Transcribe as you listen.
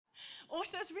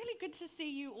Also, it's really good to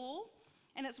see you all,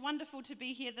 and it's wonderful to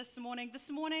be here this morning.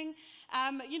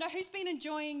 Who's been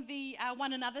enjoying the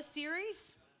One Another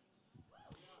series?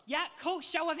 Yeah, cool.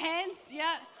 Show of hands.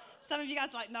 Yeah. Some of you guys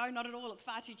are like, no, not at all. It's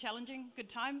far too challenging. Good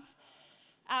times.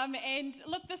 And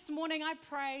look, this morning I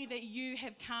pray that you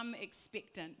have come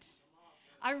expectant.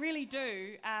 I really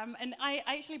do. And I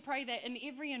actually pray that in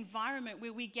every environment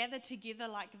where we gather together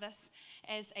like this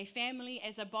as a family,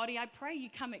 as a body, I pray you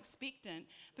come expectant.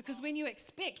 Because when you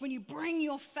expect, when you bring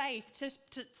your faith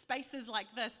to spaces like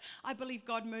this, I believe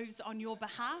God moves on your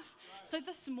behalf. So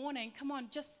this morning, come on,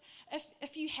 just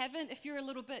if you're a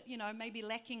little bit, maybe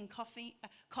lacking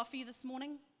coffee this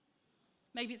morning,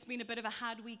 maybe it's been a bit of a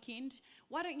hard weekend,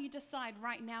 why don't you decide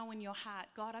right now in your heart,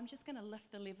 God, I'm just going to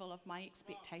lift the level of my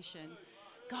expectation.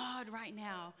 God, right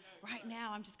now,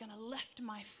 I'm just going to lift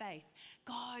my faith.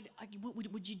 God,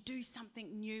 would you do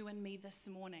something new in me this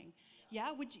morning?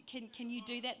 Yeah, can you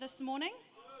do that this morning?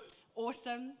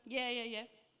 Awesome. Yeah.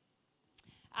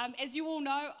 As you all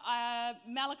know,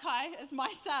 Malachi is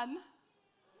my son,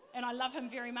 and I love him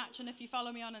very much. And if you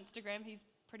follow me on Instagram, he's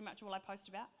pretty much all I post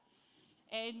about.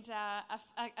 And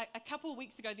a couple of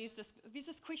weeks ago, there's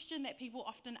this question that people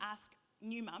often ask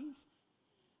new mums.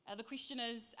 The question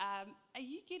is, are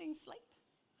you getting sleep?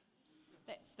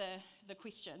 That's the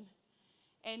question.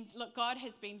 And look, God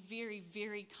has been very,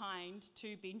 very kind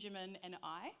to Benjamin and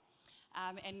I.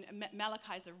 And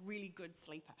Malachi's a really good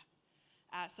sleeper.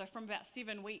 So from about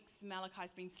 7 weeks,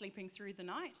 Malachi's been sleeping through the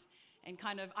night. And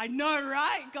I know,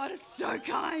 right? God is so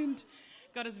kind.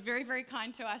 God is very, very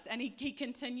kind to us. And he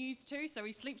continues to. So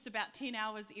he sleeps about 10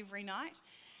 hours every night.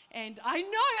 And I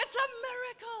know, it's a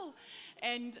miracle.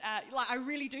 And I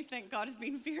really do think God has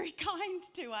been very kind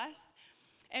to us.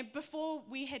 And before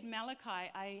we had Malachi,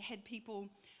 I had people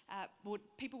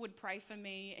would pray for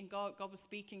me, and God was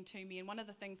speaking to me. And one of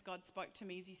the things God spoke to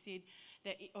me is he said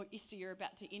that, Esther, you're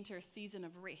about to enter a season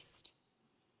of rest.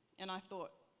 And I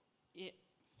thought, yeah,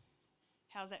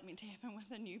 how's that meant to happen with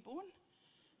a newborn?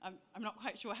 I'm not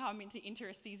quite sure how I'm meant to enter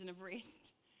a season of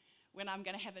rest when I'm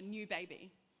going to have a new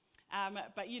baby.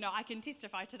 But I can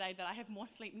testify today that I have more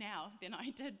sleep now than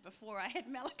I did before I had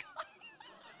Malachi,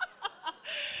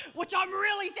 which I'm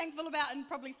really thankful about, and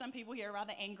probably some people here are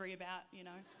rather angry about,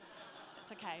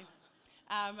 It's okay.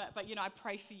 But I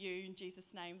pray for you in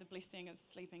Jesus' name, the blessing of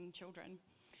sleeping children.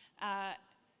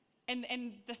 And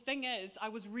the thing is, I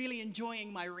was really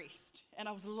enjoying my rest, and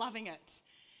I was loving it.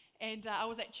 And I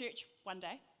was at church one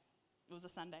day. It was a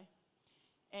Sunday.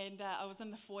 And I was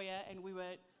in the foyer, and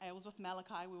I was with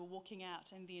Malachi. We were walking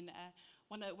out, and then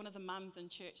one of the mums in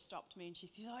church stopped me, and she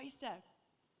says, "Oh, Esther,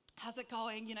 how's it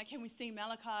going? Can we see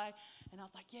Malachi?" And I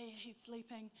was like, "Yeah, he's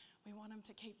sleeping. We want him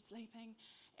to keep sleeping."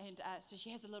 And so she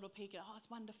has a little peek at, "Oh, it's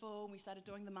wonderful." And we started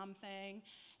doing the mum thing,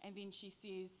 and then she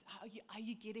says, "Are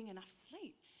you getting enough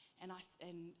sleep?" And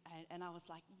I was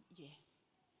like, "Yeah."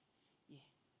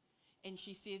 And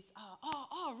she says,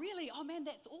 "Oh, really? Oh man,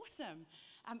 that's awesome.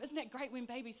 Isn't that great when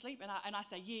babies sleep?" And I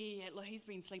say, yeah, look, he's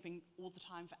been sleeping all the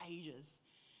time for ages.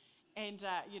 And,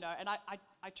 and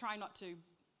I try not to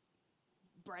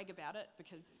brag about it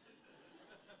because,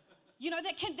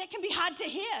 that can be hard to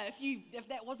hear if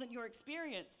that wasn't your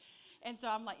experience. And so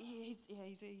I'm like,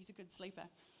 he's a good sleeper.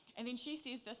 And then she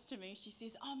says this to me. She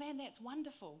says, "Oh man, that's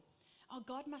wonderful. Oh,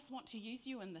 God must want to use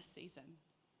you in this season."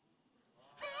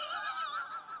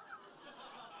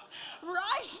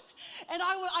 Right? And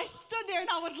I stood there and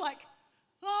I was like,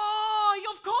 "Oh,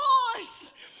 of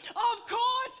course.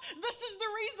 This is the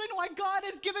reason why God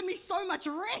has given me so much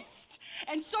rest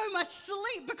and so much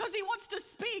sleep, because he wants to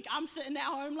speak." I'm sitting at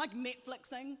home like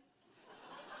Netflixing,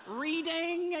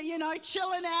 reading,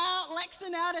 chilling out,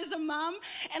 laxing out as a mum.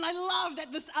 And I love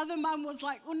that this other mum was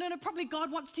like, "Well, no, probably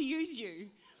God wants to use you."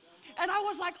 And I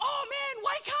was like, "Oh man,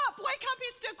 wake up,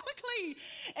 Esther, quickly."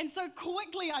 And so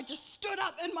quickly I just stood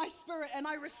up in my spirit and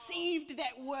I received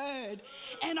that word.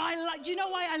 And do you know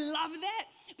why I love that?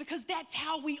 Because that's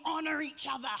how we honor each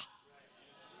other.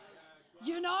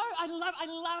 I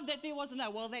love that there wasn't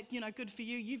good for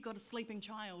you, you've got a sleeping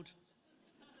child.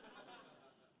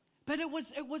 But it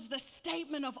was the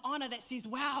statement of honor that says,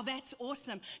 "Wow, that's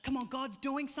awesome. Come on, God's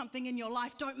doing something in your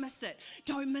life. Don't miss it.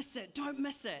 Don't miss it. Don't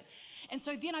miss it." And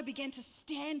so then I began to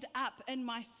stand up in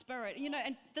my spirit.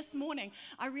 And this morning,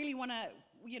 I really want to,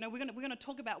 we're going to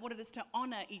talk about what it is to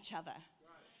honor each other.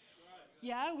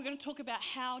 Yeah, we're going to talk about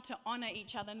how to honor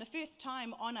each other. And the first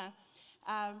time honor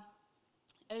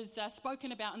is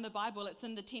spoken about in the Bible, it's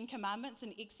in the 10 Commandments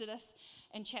in Exodus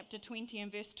in chapter 20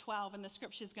 and verse 12. And the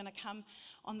scripture is going to come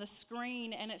on the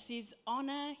screen. And it says,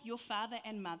 "Honor your father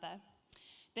and mother,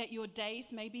 that your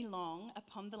days may be long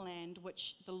upon the land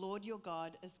which the Lord your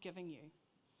God is giving you.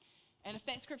 And if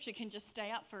that scripture can just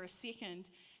stay up for a second,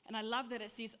 and I love that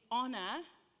it says, honor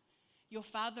your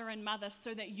father and mother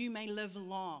so that you may live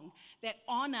long. That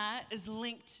honor is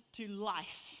linked to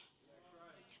life.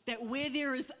 That where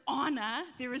there is honor,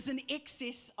 there is an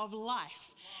excess of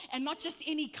life. And not just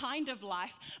any kind of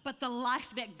life, but the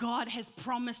life that God has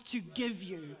promised to give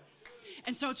you.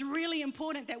 And so it's really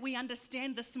important that we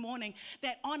understand this morning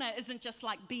that honor isn't just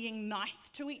like being nice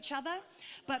to each other,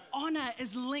 but honor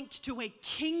is linked to a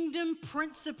kingdom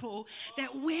principle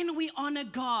that when we honor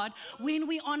God, when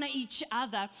we honor each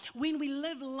other, when we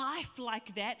live life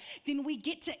like that, then we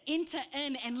get to enter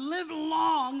in and live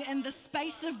long in the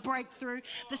space of breakthrough,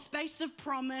 the space of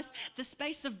promise, the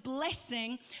space of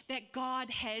blessing that God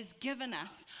has given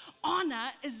us.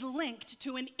 Honor is linked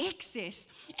to an excess,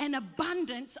 an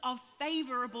abundance of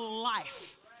favorable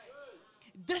life.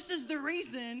 This is the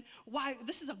reason why,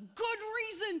 this is a good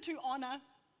reason to honor.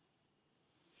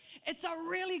 It's a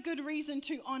really good reason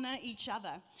to honor each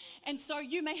other. And so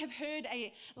you may have heard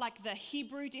the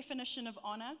Hebrew definition of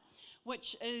honor,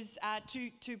 which is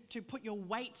to put your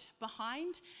weight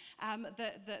behind.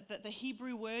 The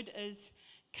Hebrew word is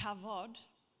kavod,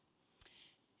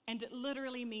 and it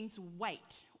literally means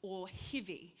weight or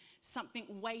heavy, something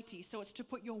weighty. So it's to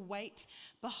put your weight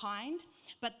behind,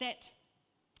 but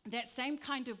that same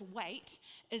kind of weight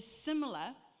is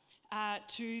similar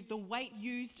to the weight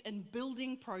used in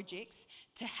building projects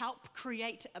to help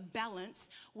create a balance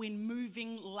when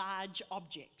moving large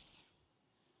objects.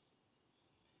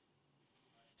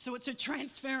 So it's a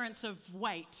transference of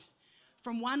weight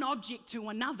from one object to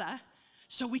another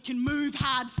so we can move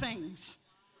hard things.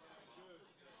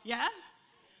 Yeah?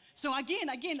 So again,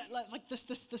 like this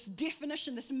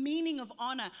definition, this meaning of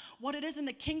honor, what it is in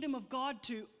the kingdom of God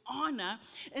to honor,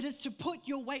 it is to put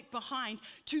your weight behind,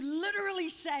 to literally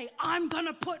say, I'm going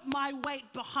to put my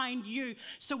weight behind you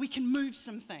so we can move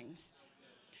some things,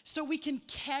 so we can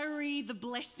carry the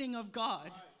blessing of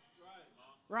God,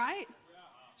 right?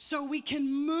 So we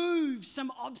can move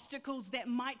some obstacles that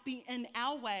might be in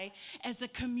our way as a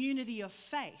community of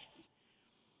faith.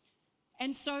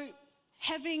 And so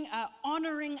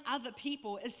honoring other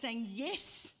people is saying,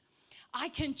 yes, I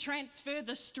can transfer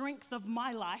the strength of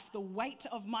my life, the weight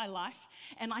of my life,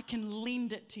 and I can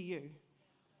lend it to you.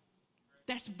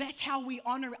 That's how we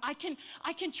honor. I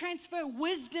can transfer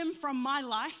wisdom from my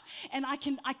life, and I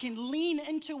can lean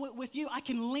into it with you. I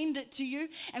can lend it to you,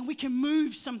 and we can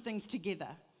move some things together.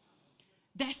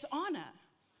 That's honor.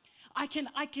 I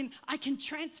can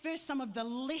transfer some of the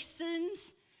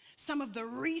lessons, some of the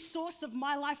resource of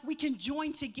my life. We can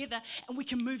join together and we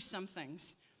can move some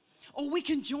things. Or we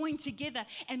can join together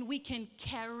and we can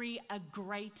carry a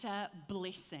greater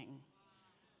blessing.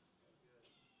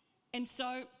 And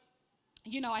so,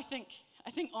 I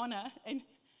think honor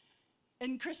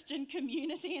in Christian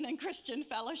community and in Christian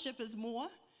fellowship is more.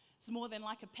 It's more than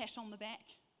like a pat on the back.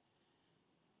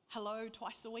 Hello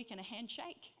twice a week and a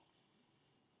handshake.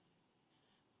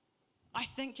 I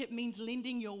think it means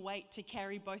lending your weight to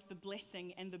carry both the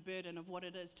blessing and the burden of what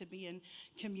it is to be in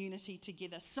community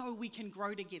together so we can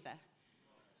grow together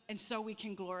and so we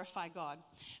can glorify God.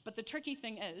 But the tricky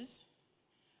thing is,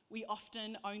 we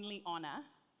often only honor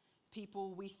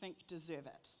people we think deserve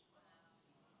it.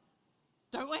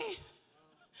 Don't we?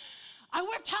 I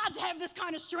worked hard to have this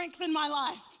kind of strength in my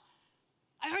life.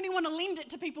 I only want to lend it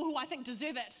to people who I think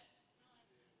deserve it.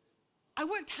 I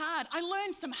worked hard. I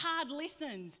learned some hard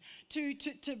lessons to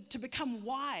become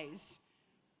wise.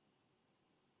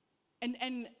 And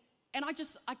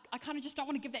I kind of just don't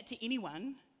want to give that to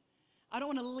anyone. I don't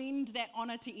want to lend that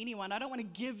honor to anyone. I don't want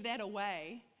to give that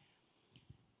away.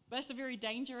 But it's a very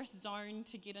dangerous zone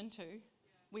to get into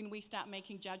when we start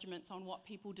making judgments on what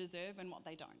people deserve and what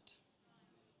they don't.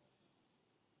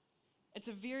 It's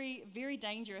a very, very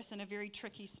dangerous and a very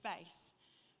tricky space.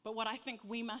 But what I think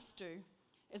we must do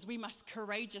is we must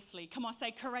courageously, come on,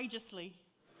 say courageously.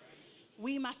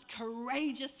 We must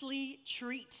courageously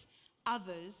treat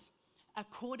others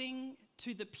according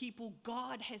to the people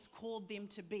God has called them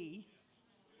to be,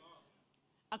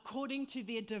 according to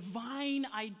their divine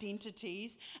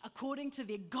identities, according to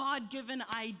their God-given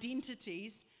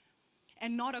identities,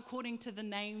 and not according to the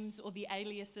names or the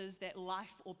aliases that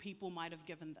life or people might have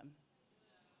given them.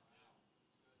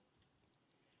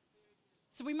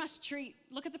 So we must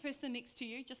look at the person next to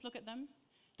you, just look at them.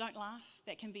 Don't laugh,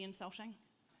 that can be insulting.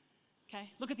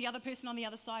 Okay, look at the other person on the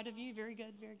other side of you, very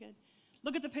good, very good.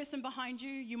 Look at the person behind you,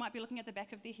 you might be looking at the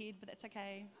back of their head, but that's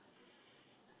okay.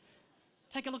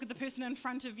 Take a look at the person in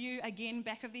front of you, again,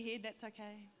 back of their head, that's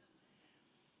okay.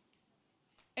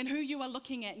 And who you are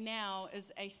looking at now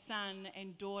is a son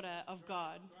and daughter of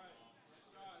God.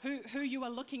 Who you are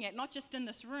looking at, not just in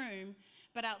this room,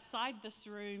 but outside this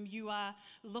room, you are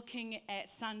looking at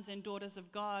sons and daughters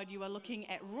of God. You are looking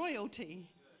at royalty.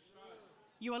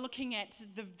 You are looking at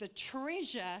the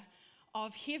treasure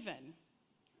of heaven.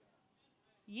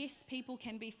 Yes, people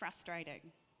can be frustrating.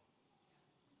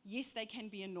 Yes, they can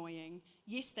be annoying.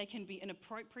 Yes, they can be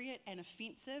inappropriate and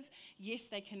offensive. Yes,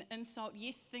 they can insult.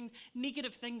 Yes,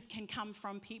 negative things can come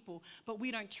from people, but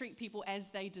we don't treat people as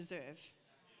they deserve.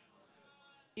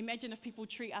 Imagine if people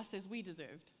treat us as we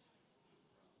deserved.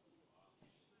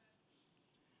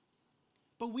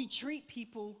 But we treat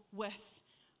people with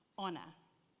honor.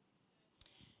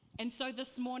 And so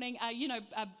this morning,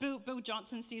 Bill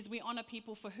Johnson says we honor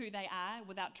people for who they are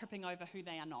without tripping over who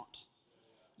they are not.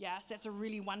 Yes, that's a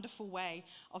really wonderful way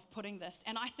of putting this.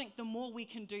 And I think the more we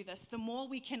can do this, the more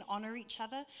we can honor each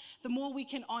other, the more we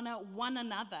can honor one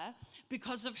another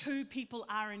because of who people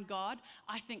are in God,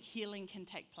 I think healing can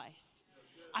take place.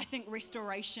 I think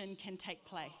restoration can take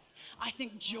place. I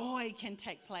think joy can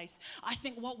take place. I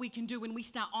think what we can do when we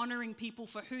start honoring people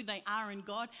for who they are in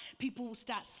God, people will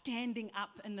start standing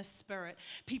up in the Spirit.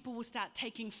 People will start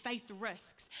taking faith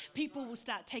risks. People will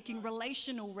start taking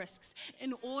relational risks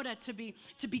in order to be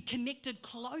connected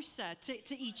closer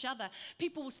to each other.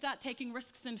 People will start taking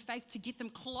risks in faith to get them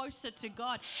closer to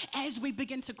God as we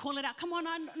begin to call it out. Come on,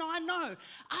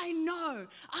 I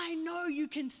know you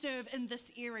can serve in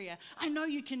this area. I know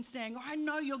you can sing, or I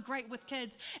know you're great with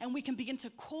kids, and we can begin to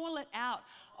call it out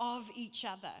of each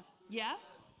other. Yeah?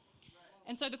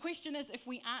 And so the question is, if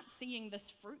we aren't seeing this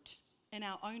fruit in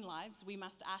our own lives, we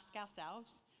must ask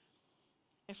ourselves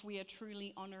if we are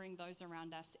truly honoring those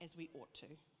around us as we ought to.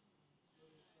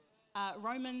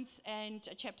 Romans and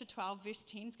chapter 12, verse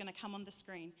 10 is going to come on the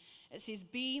screen. It says,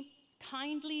 "Be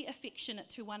kindly affectionate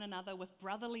to one another with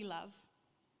brotherly love,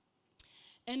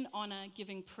 in honor,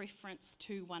 giving preference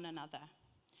to one another."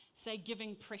 Say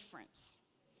giving preference.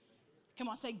 Come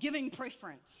on, say giving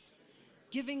preference.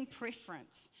 Giving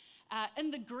preference. In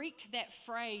the Greek, that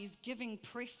phrase, giving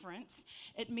preference,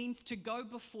 it means to go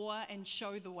before and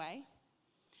show the way,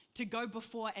 to go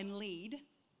before and lead,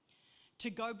 to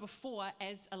go before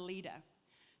as a leader.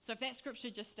 So if that scripture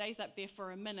just stays up there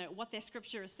for a minute, what that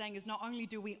scripture is saying is not only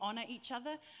do we honor each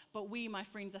other, but we, my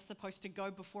friends, are supposed to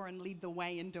go before and lead the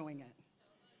way in doing it.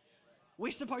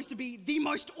 We're supposed to be the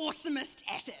most awesomest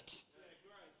at it.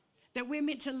 That we're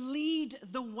meant to lead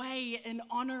the way in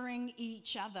honoring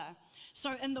each other.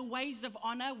 So in the ways of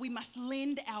honor, we must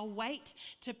lend our weight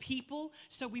to people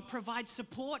so we provide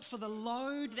support for the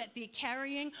load that they're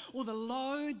carrying or the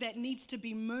load that needs to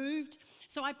be moved.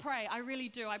 So I pray, I really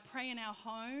do, I pray in our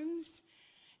homes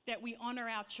that we honor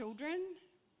our children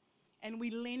and we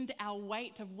lend our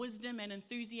weight of wisdom and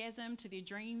enthusiasm to their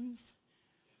dreams.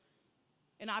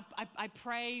 And I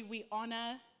pray we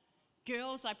honor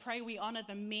girls. I pray we honor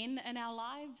the men in our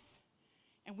lives.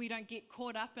 And we don't get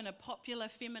caught up in a popular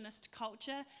feminist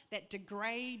culture that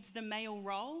degrades the male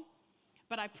role.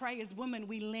 But I pray as women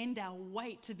we lend our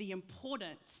weight to the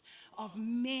importance of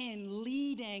men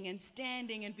leading and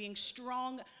standing and being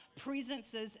strong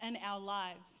presences in our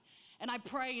lives. And I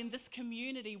pray in this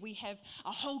community we have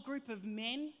a whole group of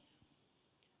men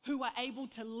who are able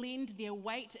to lend their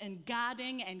weight in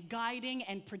guarding and guiding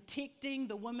and protecting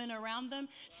the women around them,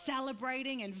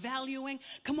 celebrating and valuing.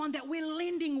 Come on, that we're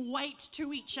lending weight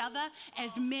to each other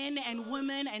as men and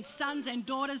women and sons and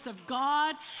daughters of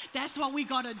God. That's what we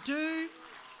got to do.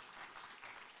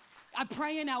 I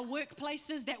pray in our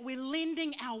workplaces that we're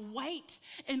lending our weight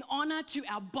in honor to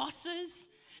our bosses.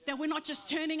 That we're not just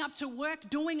turning up to work,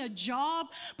 doing a job,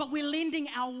 but we're lending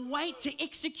our weight to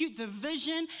execute the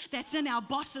vision that's in our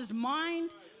boss's mind.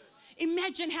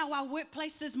 Imagine how our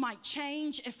workplaces might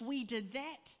change if we did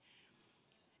that.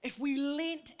 If we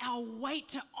lent our weight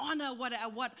to honor what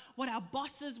our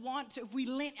bosses want, if we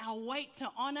lent our weight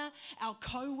to honor our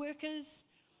co-workers.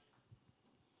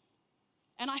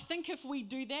 And I think if we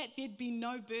do that, there'd be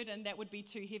no burden that would be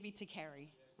too heavy to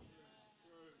carry.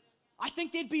 I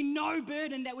think there'd be no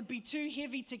burden that would be too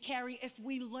heavy to carry if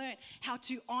we learnt how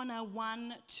to honor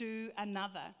one to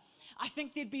another. I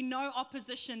think there'd be no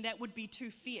opposition that would be too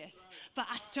fierce for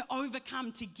us to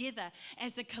overcome together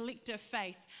as a collective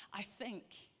faith. I think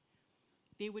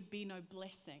there would be no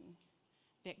blessing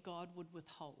that God would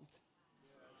withhold.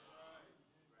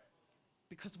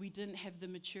 Because we didn't have the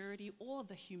maturity or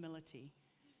the humility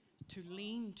to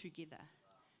lean together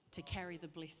to carry the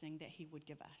blessing that He would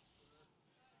give us.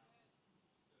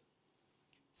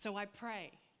 So I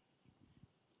pray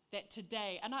that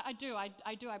today, and I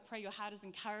pray your heart is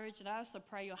encouraged, and I also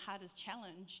pray your heart is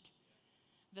challenged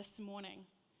this morning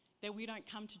That we don't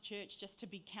come to church just to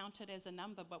be counted as a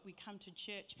number, but we come to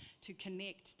church to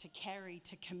connect, to carry,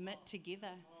 to commit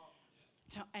together.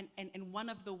 And one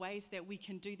of the ways that we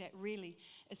can do that really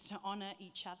is to honor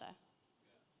each other.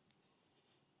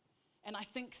 And I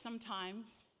think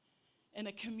sometimes in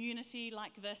a community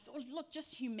like this, or look,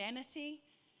 just humanity,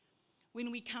 when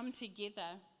we come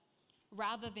together,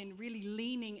 rather than really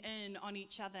leaning in on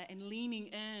each other and leaning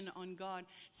in on God,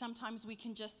 sometimes we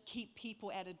can just keep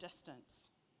people at a distance.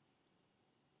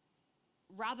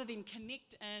 Rather than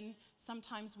connect in,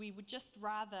 sometimes we would just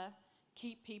rather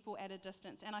keep people at a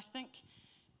distance. And I think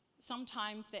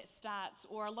sometimes that starts,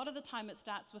 or a lot of the time it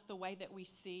starts with the way that we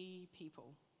see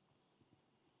people.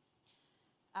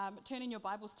 Turn in your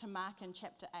Bibles to Mark in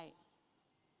chapter 8.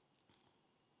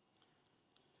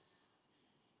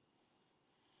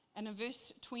 And in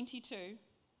verse 22,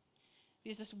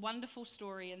 there's this wonderful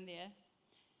story in there.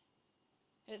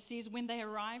 It says, when they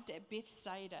arrived at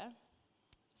Bethsaida,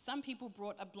 some people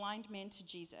brought a blind man to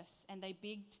Jesus, and they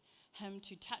begged him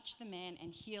to touch the man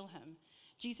and heal him.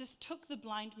 Jesus took the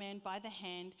blind man by the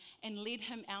hand and led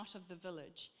him out of the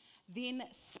village. Then,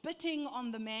 spitting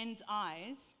on the man's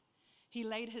eyes, he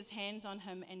laid his hands on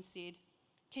him and said,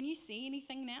 "Can you see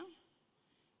anything now?"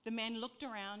 The man looked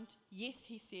around. "Yes,"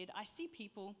 he said, "I see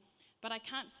people, but I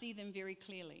can't see them very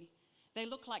clearly. They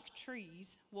look like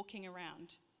trees walking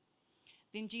around."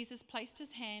 Then Jesus placed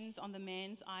his hands on the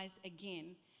man's eyes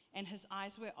again, and his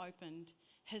eyes were opened.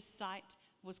 His sight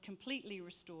was completely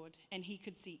restored, and he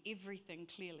could see everything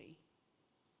clearly.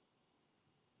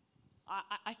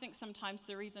 I think sometimes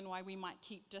the reason why we might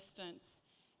keep distance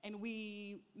and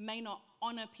we may not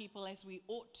honor people as we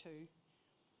ought to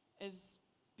is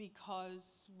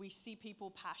because we see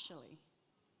people partially.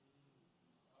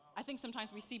 I think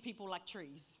sometimes we see people like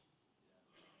trees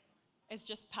as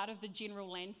just part of the general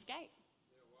landscape.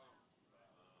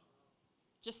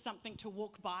 Just something to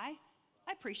walk by.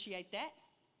 I appreciate that.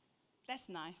 That's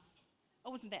nice. Oh,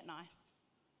 wasn't that nice?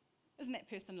 Isn't that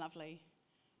person lovely?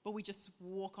 But we just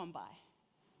walk on by.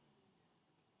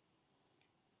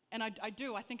 And I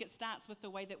think it starts with the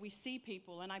way that we see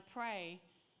people, and I pray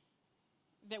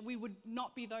that we would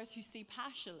not be those who see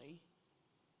partially.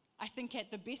 I think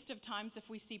at the best of times, if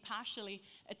we see partially,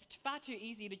 it's far too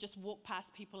easy to just walk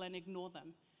past people and ignore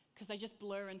them because they just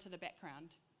blur into the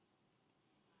background.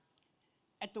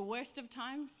 At the worst of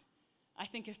times, I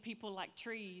think if people like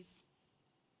trees,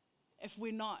 if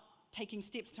we're not taking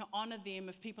steps to honor them,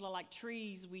 if people are like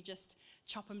trees, we just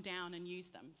chop them down and use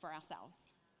them for ourselves.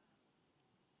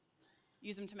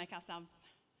 Use them to make ourselves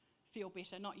feel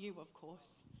better, not you, of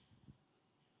course.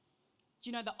 Do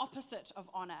you know the opposite of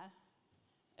honor?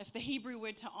 If the Hebrew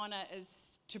word to honor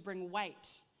is to bring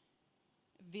weight,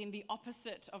 then the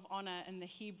opposite of honor in the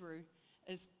Hebrew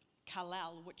is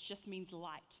kalel, which just means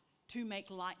light, to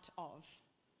make light of,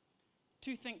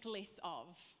 to think less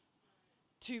of,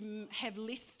 to have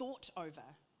less thought over.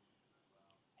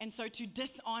 And so to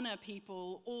dishonor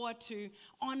people or to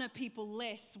honor people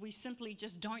less, we simply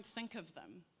just don't think of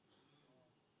them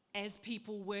as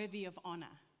people worthy of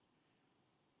honor.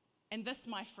 And this,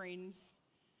 my friends,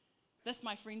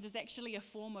 is actually a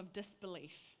form of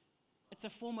disbelief. It's a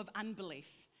form of unbelief.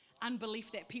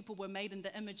 Unbelief that people were made in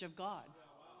the image of God.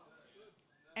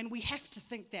 And we have to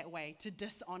think that way to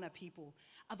dishonor people.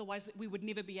 Otherwise, we would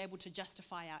never be able to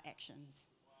justify our actions.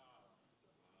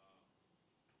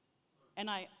 And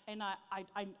I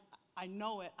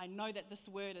know it. I know that this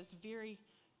word is very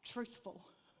truthful.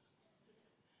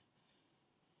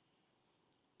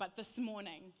 But this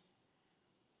morning,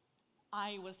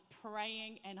 I was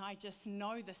praying and I just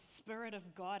know the Spirit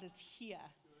of God is here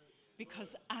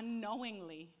because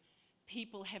unknowingly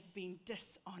people have been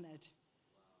dishonored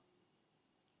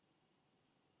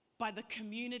by the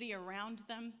community around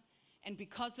them. And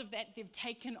because of that, they've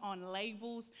taken on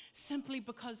labels simply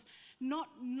because, not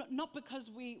because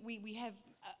we have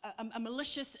a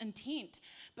malicious intent,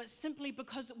 but simply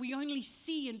because we only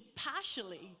see in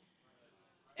partially.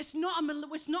 It's not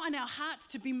in our hearts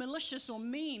to be malicious or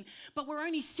mean, but we're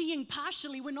only seeing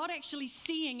partially. We're not actually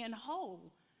seeing in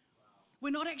whole.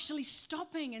 We're not actually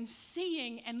stopping and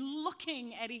seeing and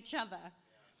looking at each other.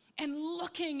 And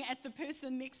looking at the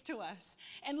person next to us,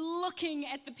 and looking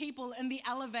at the people in the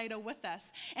elevator with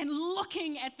us, and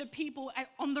looking at the people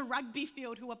on the rugby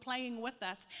field who are playing with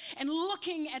us, and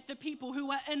looking at the people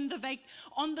who are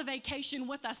on the vacation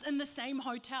with us in the same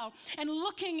hotel, and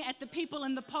looking at the people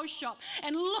in the post shop,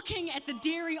 and looking at the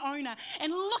dairy owner,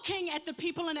 and looking at the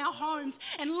people in our homes,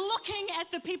 and looking at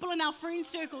the people in our friend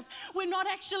circles. We're not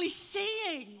actually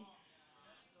seeing.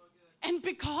 And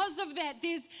because of that,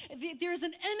 there's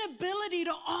an inability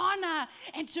to honor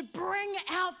and to bring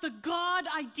out the God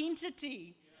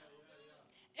identity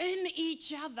in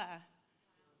each other.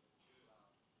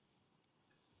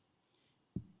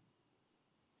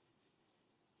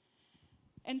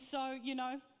 And so,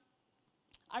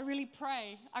 I really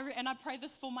pray, and I pray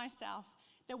this for myself,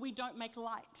 that we don't make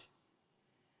light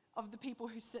of the people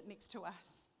who sit next to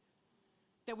us,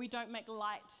 that we don't make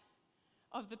light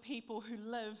of the people who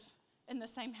live in the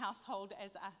same household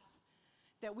as us,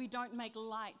 that we don't make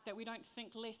light, that we don't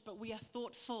think less, but we are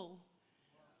thoughtful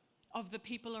of the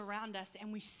people around us,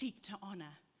 and we seek to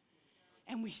honor.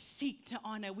 And we seek to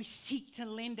honor. We seek to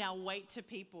lend our weight to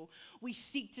people. We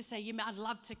seek to say, "Yeah, I'd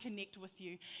love to connect with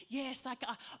you. Yes, I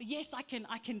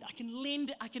can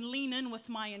lean in with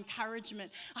my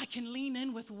encouragement. I can lean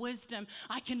in with wisdom.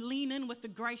 I can lean in with the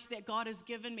grace that God has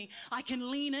given me. I can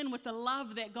lean in with the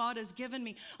love that God has given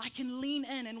me. I can lean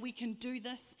in, and we can do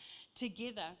this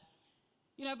together."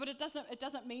 But it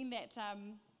doesn't mean that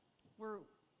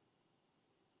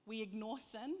we ignore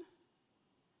sin.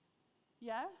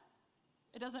 Yeah?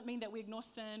 It doesn't mean that we ignore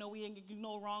sin or we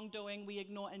ignore wrongdoing, we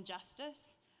ignore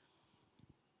injustice.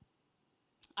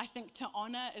 I think to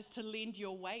honor is to lend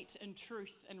your weight in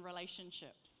truth in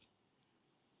relationships.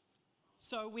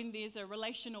 So when there's a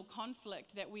relational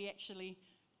conflict, that we actually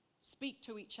speak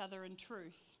to each other in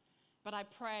truth. But I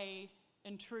pray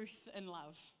in truth and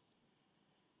love.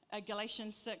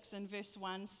 Galatians 6 and verse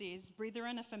 1 says,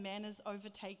 "Brethren, if a man is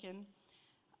overtaken,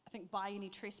 by any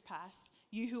trespass,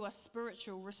 you who are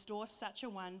spiritual, restore such a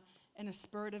one in a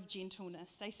spirit of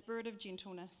gentleness." Say, spirit of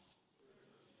gentleness.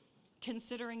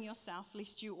 "Considering yourself,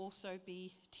 lest you also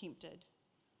be tempted."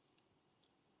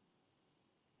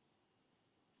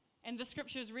 And the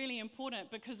scripture is really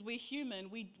important because we're human.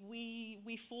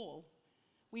 We fall.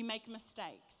 We make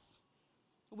mistakes.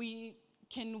 We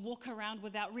can walk around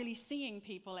without really seeing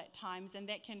people at times, and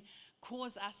that can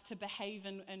cause us to behave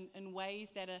in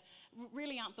ways that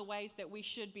really aren't the ways that we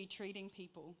should be treating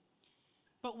people.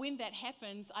 But when that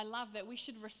happens, I love that we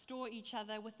should restore each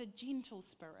other with a gentle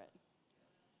spirit.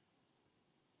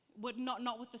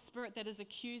 Not with a spirit that is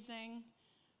accusing,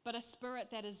 but a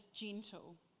spirit that is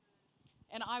gentle.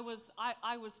 And I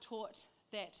was taught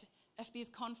that if there's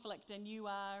conflict and you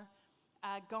are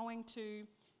going to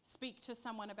speak to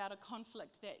someone about a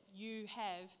conflict that you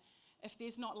have, if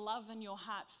there's not love in your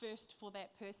heart first for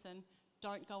that person,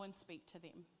 don't go and speak to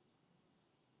them.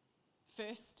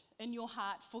 First, in your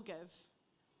heart, forgive.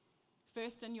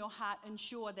 First, in your heart,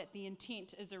 ensure that the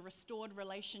intent is a restored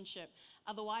relationship.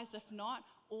 Otherwise, if not,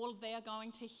 all they are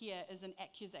going to hear is an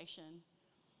accusation.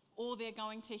 All they're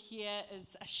going to hear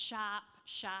is a sharp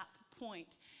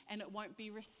point, and it won't be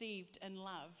received in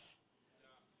love.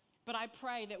 But I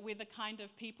pray that we're the kind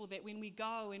of people that when we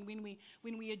go and when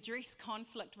we address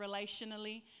conflict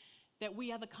relationally, that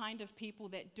we are the kind of people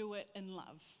that do it in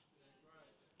love.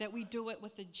 That we do it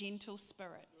with a gentle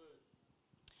spirit.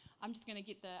 I'm just going to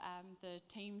get the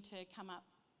team to come up.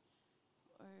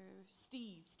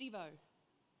 Steve-O.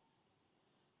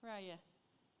 Where are you?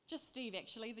 Just Steve,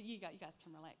 actually. You guys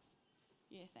can relax.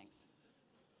 Yeah, thanks.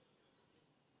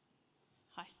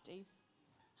 Hi, Steve.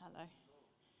 Hello.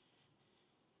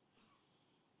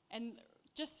 And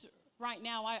just right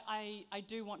now, I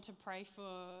do want to pray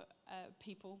for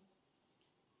people.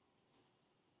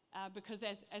 Because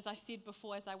as I said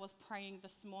before, as I was praying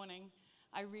this morning,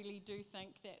 I really do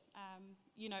think that,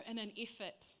 in an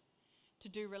effort to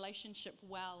do relationship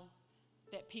well,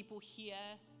 that people hear,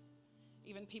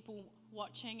 even people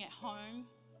watching at home,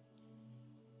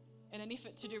 in an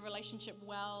effort to do relationship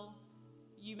well,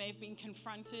 you may have been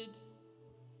confronted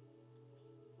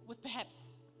with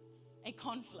perhaps a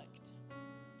conflict.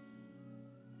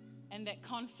 And that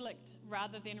conflict,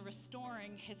 rather than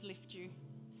restoring, has left you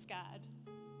scarred,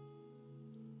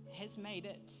 has made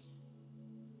it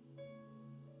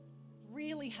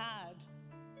really hard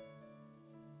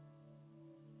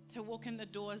to walk in the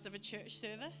doors of a church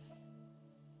service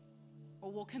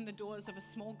or walk in the doors of a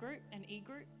small group, an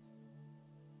e-group.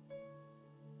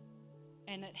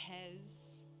 And it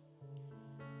has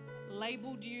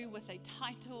labeled you with a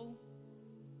title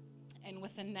and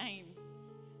with a name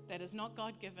that is not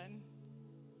God-given,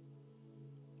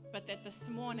 but that this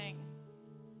morning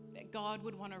that God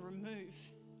would want to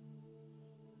remove.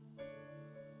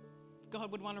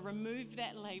 God would want to remove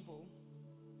that label.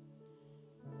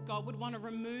 God would want to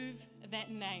remove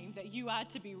that name, that you are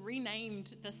to be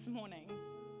renamed this morning.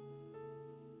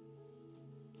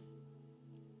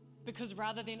 Because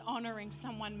rather than honoring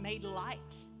someone made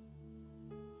light.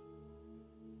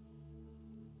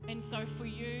 And so for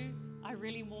you, I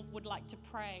really would like to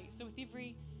pray. So with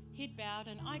every head bowed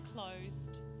and eye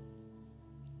closed,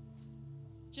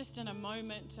 just in a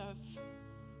moment of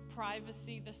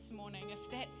privacy this morning, if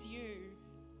that's you,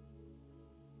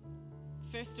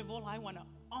 first of all, I want to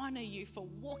honor you for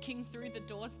walking through the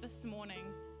doors this morning,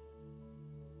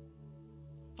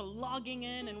 for logging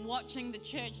in and watching the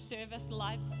church service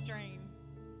live stream,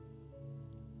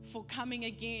 for coming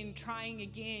again, trying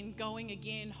again, going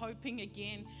again, hoping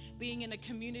again, being in a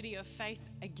community of faith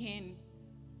again.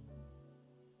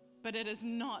 But it is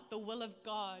not the will of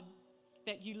God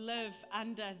that you live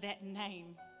under that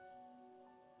name.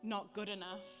 Not good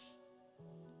enough,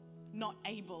 not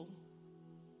able.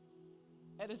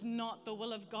 It is not the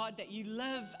will of God that you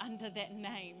live under that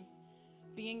name,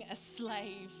 being a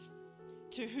slave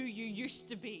to who you used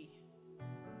to be,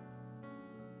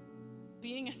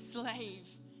 being a slave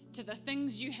to the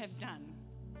things you have done.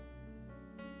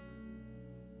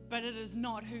 But it is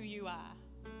not who you are.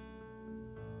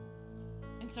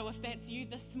 And so if that's you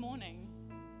this morning,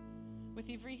 with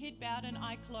every head bowed and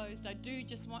eye closed,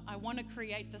 I want to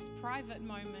create this private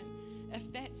moment.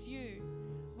 If that's you,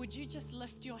 would you just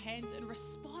lift your hands in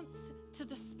response to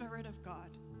the Spirit of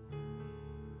God?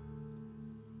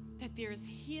 That there is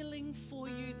healing for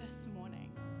you this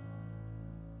morning.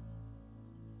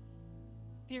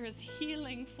 There is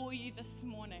healing for you this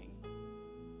morning.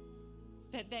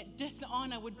 That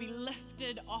dishonor would be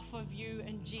lifted off of you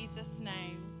in Jesus'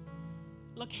 name.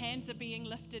 Look, hands are being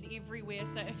lifted everywhere.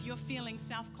 So if you're feeling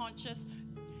self-conscious,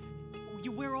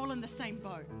 we're all in the same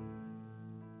boat.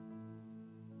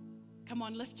 Come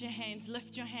on, lift your hands.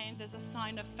 Lift your hands as a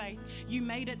sign of faith. You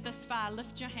made it this far.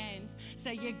 Lift your hands.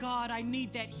 Say, yeah, God, I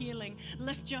need that healing.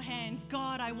 Lift your hands.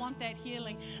 God, I want that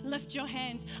healing. Lift your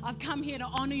hands. I've come here to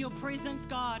honor your presence,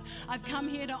 God. I've come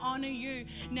here to honor you.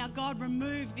 Now, God,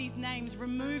 remove these names.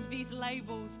 Remove these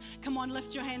labels. Come on,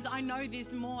 lift your hands. I know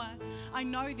there's more. I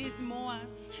know there's more.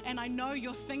 And I know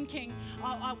you're thinking,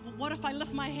 what if I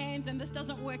lift my hands and this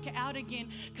doesn't work out again?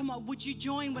 Come on, would you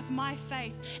join with my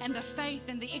faith and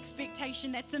the expectation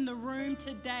that's in the room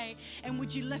today? And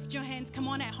would you lift your hands? Come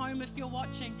on, at home, if you're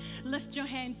watching, lift your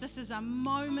hands. This is a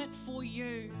moment for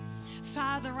you.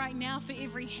 Father, right now, for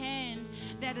every hand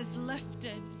that is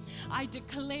lifted, I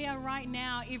declare right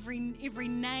now every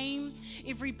name,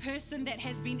 every person that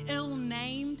has been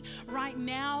ill-named, right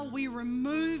now we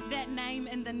remove that name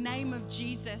in the name of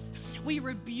Jesus. We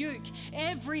rebuke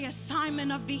every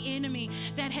assignment of the enemy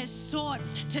that has sought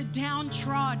to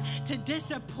downtrod, to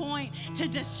disappoint, to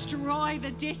destroy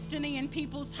the destiny in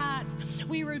people's hearts.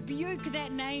 We rebuke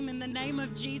that name in the name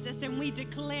of Jesus, and we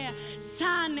declare,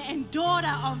 son and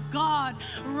daughter of God,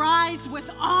 rise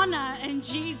with honor in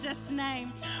Jesus'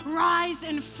 name. Rise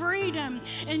in freedom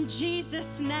in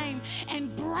Jesus' name,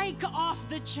 and break off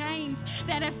the chains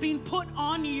that have been put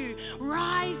on you.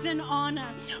 Rise in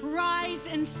honor, rise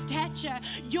in stature.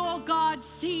 Your God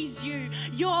sees you,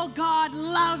 your God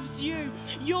loves you,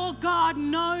 your God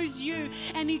knows you,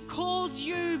 and He calls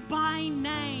you by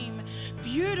name.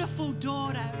 Beautiful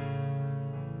daughter,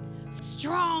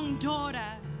 strong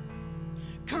daughter,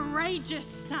 courageous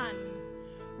son,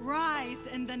 rise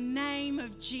in the name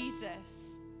of Jesus.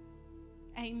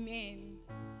 Amen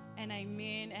and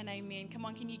amen and amen. Come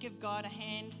on, can you give God a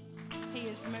hand? He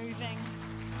is moving.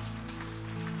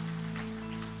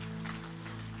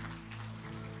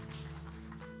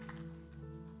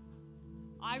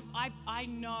 I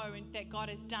know that God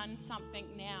has done something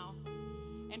now.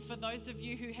 And for those of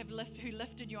you who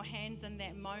lifted your hands in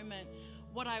that moment,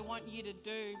 what I want you to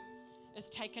do is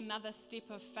take another step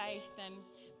of faith. And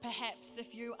perhaps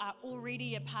if you are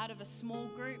already a part of a small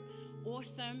group,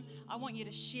 awesome. I want you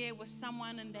to share with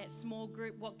someone in that small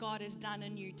group what God has done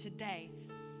in you today.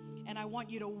 And I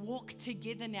want you to walk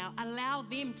together now. Allow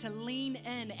them to lean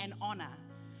in and honor.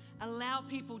 Allow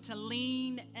people to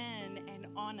lean in and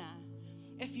honor.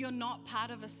 If you're not part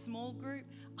of a small group,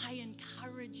 I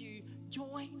encourage you,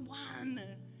 join one.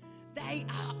 They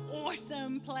are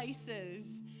awesome places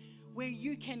where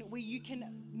you can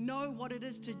know what it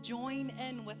is to join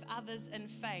in with others in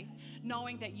faith,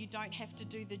 knowing that you don't have to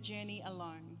do the journey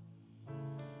alone.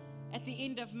 At the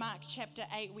end of Mark chapter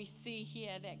 8, we see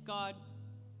here that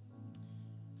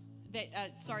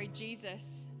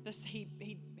Jesus,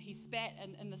 he spat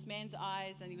in this man's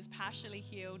eyes and he was partially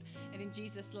healed, and then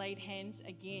Jesus laid hands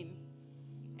again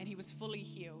and he was fully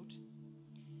healed.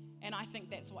 And I think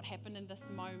that's what happened in this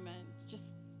moment.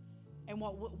 And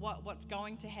what's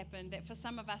going to happen, that for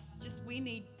some of us, we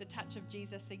need the touch of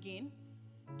Jesus again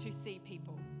to see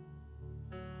people.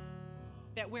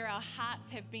 That where our hearts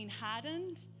have been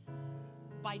hardened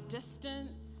by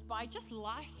distance, by just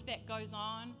life that goes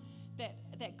on,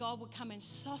 that God would come and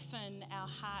soften our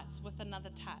hearts with another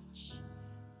touch.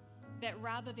 that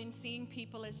rather than seeing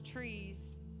people as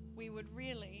trees, we would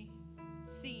really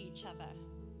see each other.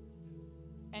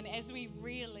 And as we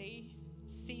really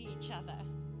see each other,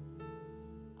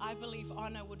 I believe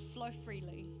honor would flow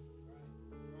freely.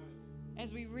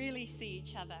 As we really see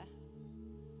each other,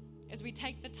 as we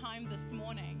take the time this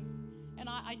morning, and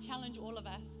I challenge all of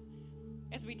us,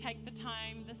 as we take the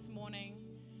time this morning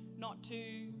not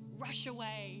to rush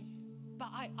away, but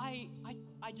I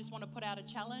just want to put out a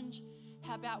challenge.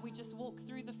 How about we just walk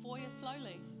through the foyer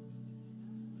slowly?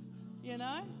 You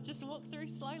know, just walk through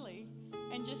slowly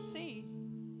and just see.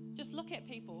 Just look at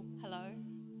people. Hello.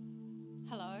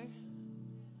 Hello.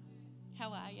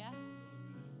 How are ya?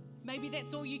 Maybe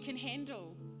that's all you can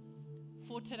handle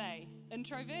for today.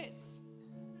 Introverts.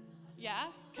 Yeah,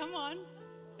 come on.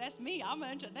 That's me.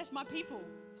 That's my people.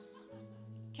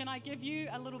 Can I give you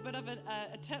a little bit of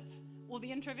a tip? All the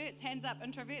introverts, hands up,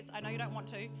 introverts. I know you don't want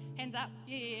to. Hands up.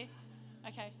 Yeah.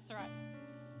 Okay, it's all right.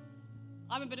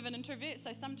 I'm a bit of an introvert,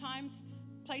 so sometimes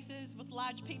places with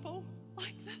large people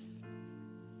like this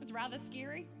is rather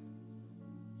scary.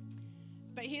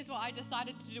 But here's what I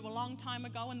decided to do a long time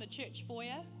ago in the church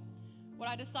foyer. What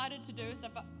I decided to do is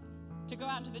to go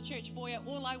out into the church foyer,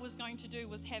 all I was going to do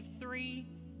was have 3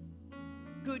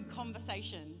 good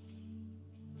conversations.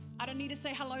 I don't need to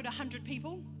say hello to 100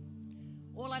 people.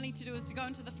 All I need to do is to go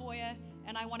into the foyer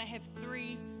and I want to have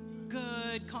 3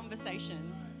 good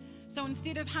conversations. So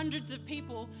instead of hundreds of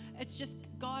people, it's just,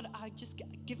 God,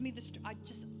 give me this,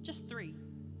 just 3.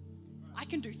 I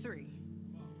can do 3.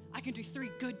 I can do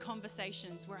 3 good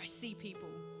conversations where I see people.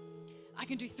 I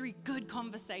can do 3 good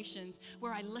conversations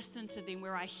where I listen to them,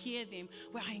 where I hear them,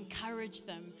 where I encourage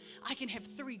them. I can have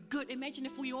 3 good, imagine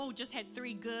if we all just had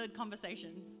 3 good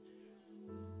conversations.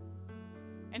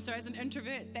 And so as an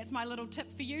introvert, that's my little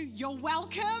tip for you. You're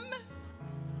welcome.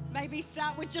 Maybe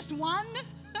start with just 1.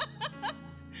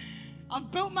 I've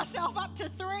built myself up to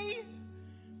 3.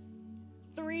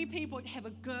 3 people have a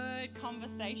good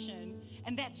conversation.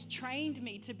 And that's trained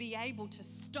me to be able to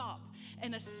stop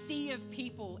in a sea of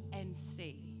people and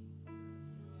see.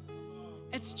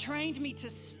 It's trained me to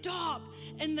stop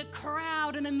in the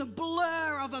crowd and in the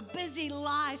blur of a busy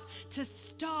life, to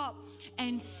stop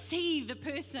and see the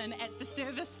person at the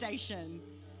service station.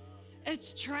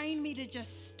 It's trained me to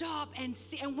just stop and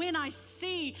see. And when I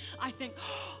see, I think,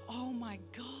 oh my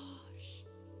gosh,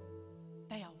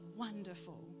 they are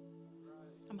wonderful.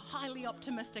 I'm highly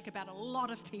optimistic about a lot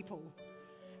of people.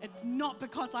 It's not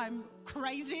because I'm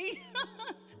crazy,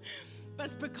 but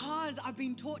it's because I've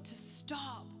been taught to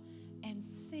stop and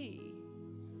see.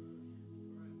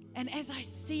 And as I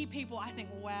see people, I think,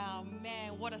 wow,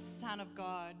 man, what a son of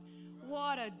God.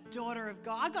 What a daughter of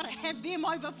God. I've got to have them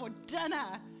over for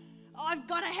dinner. I've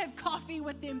got to have coffee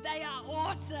with them. They are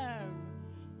awesome.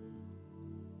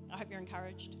 I hope you're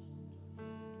encouraged.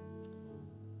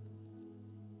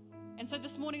 And so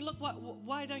this morning, look,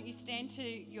 why don't you stand to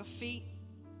your feet?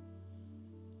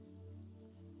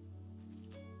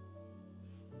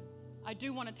 I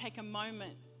do want to take a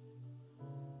moment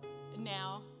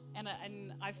now, and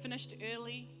I finished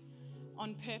early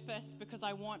on purpose because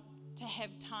I want to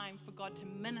have time for God to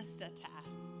minister to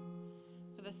us,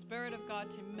 for the Spirit of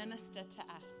God to minister to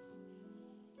us.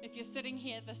 If you're sitting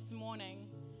here this morning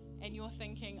and you're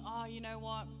thinking, oh, you know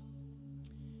what?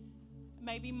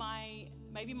 Maybe my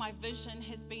vision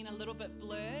has been a little bit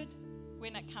blurred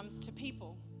when it comes to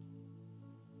people.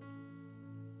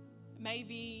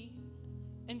 Maybe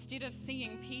instead of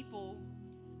seeing people,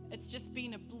 it's just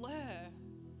been a blur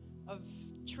of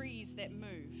trees that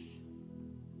move.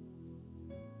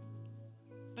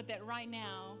 But that right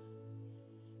now,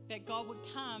 that God would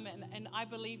come, and I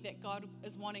believe that God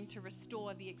is wanting to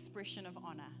restore the expression of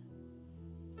honor.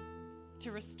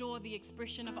 To restore the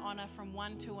expression of honor from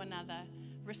one to another.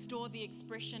 Restore the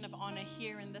expression of honor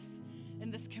here in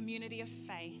this community of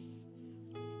faith.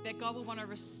 That God will want to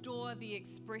restore the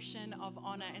expression of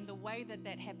honor, and the way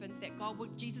that happens, that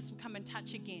Jesus will come and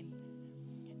touch again.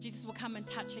 Jesus will come and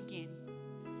touch again.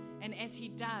 And as he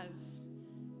does,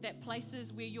 that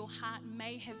places where your heart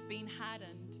may have been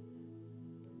hardened,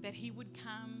 that he would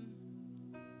come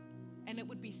and it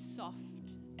would be soft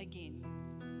again.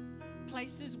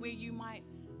 Places where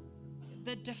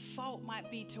the default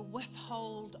might be to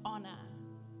withhold honor.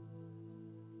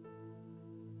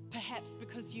 Perhaps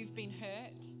because you've been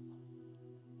hurt.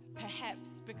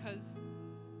 Perhaps because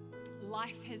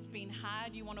life has been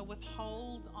hard, you want to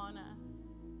withhold honor.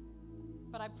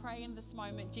 But I pray in this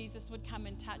moment, Jesus would come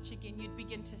and touch again. You'd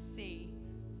begin to see.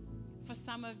 For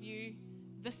some of you,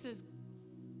 this is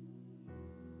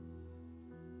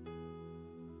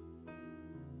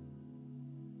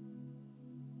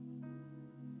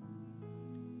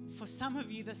for some of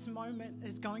you, this moment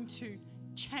is going to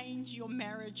change your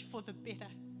marriage for the better.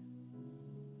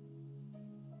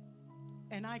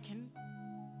 And I can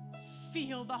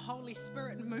feel the Holy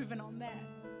Spirit moving on that.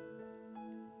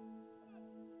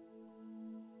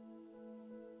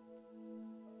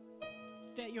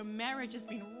 That your marriage has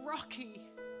been rocky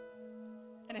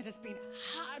and it has been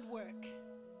hard work.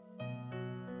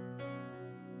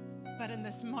 But in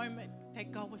this moment,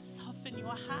 that God will soften your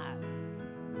hearts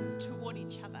toward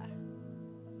each other.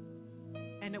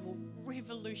 And it will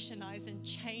revolutionize and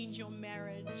change your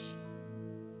marriage.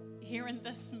 Here in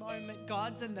this moment,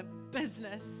 God's in the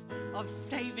business of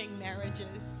saving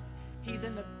marriages. He's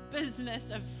in the business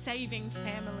of saving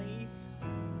families.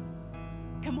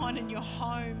 Come on, in your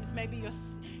homes, maybe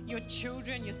your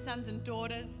children, your sons and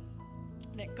daughters,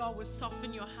 that God will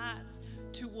soften your hearts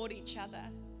toward each other.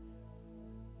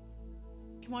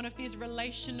 Come on, if there's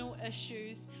relational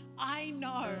issues, I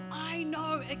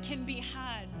know it can be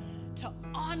hard to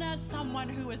honor someone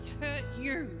who has hurt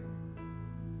you.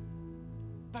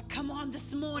 But come on,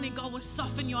 this morning, God will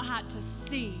soften your heart to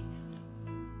see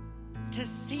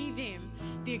them,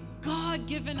 their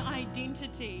God-given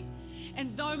identity.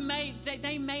 And though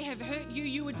they may have hurt you,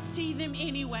 you would see them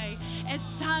anyway as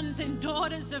sons and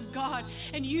daughters of God.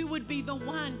 And you would be the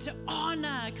one to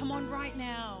honor. Come on, right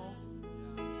now.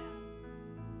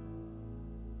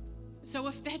 So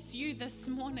if that's you this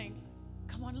morning,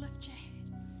 come on, lift your hands.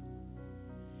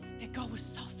 That God will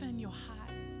soften your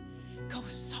heart. God will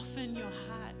soften your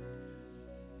heart.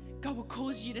 God will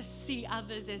cause you to see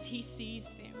others as He sees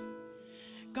them.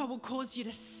 God will cause you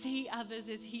to see others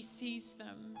as He sees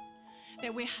them.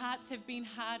 That where hearts have been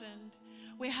hardened,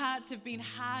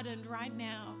 right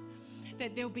now,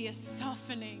 that there'll be a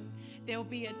softening, there'll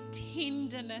be a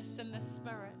tenderness in the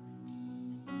Spirit.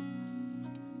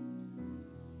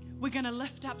 We're going to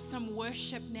lift up some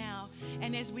worship now.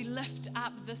 And as we lift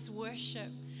up this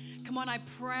worship, come on, I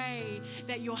pray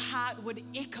that your heart would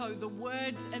echo the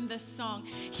words in this song.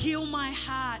 Heal my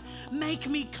heart, make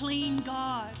me clean,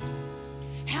 God.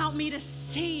 Help me to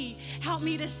see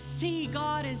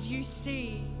God as you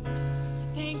see.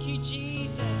 Thank you,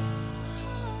 Jesus.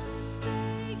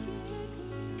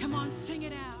 Come on, sing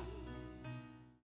it out.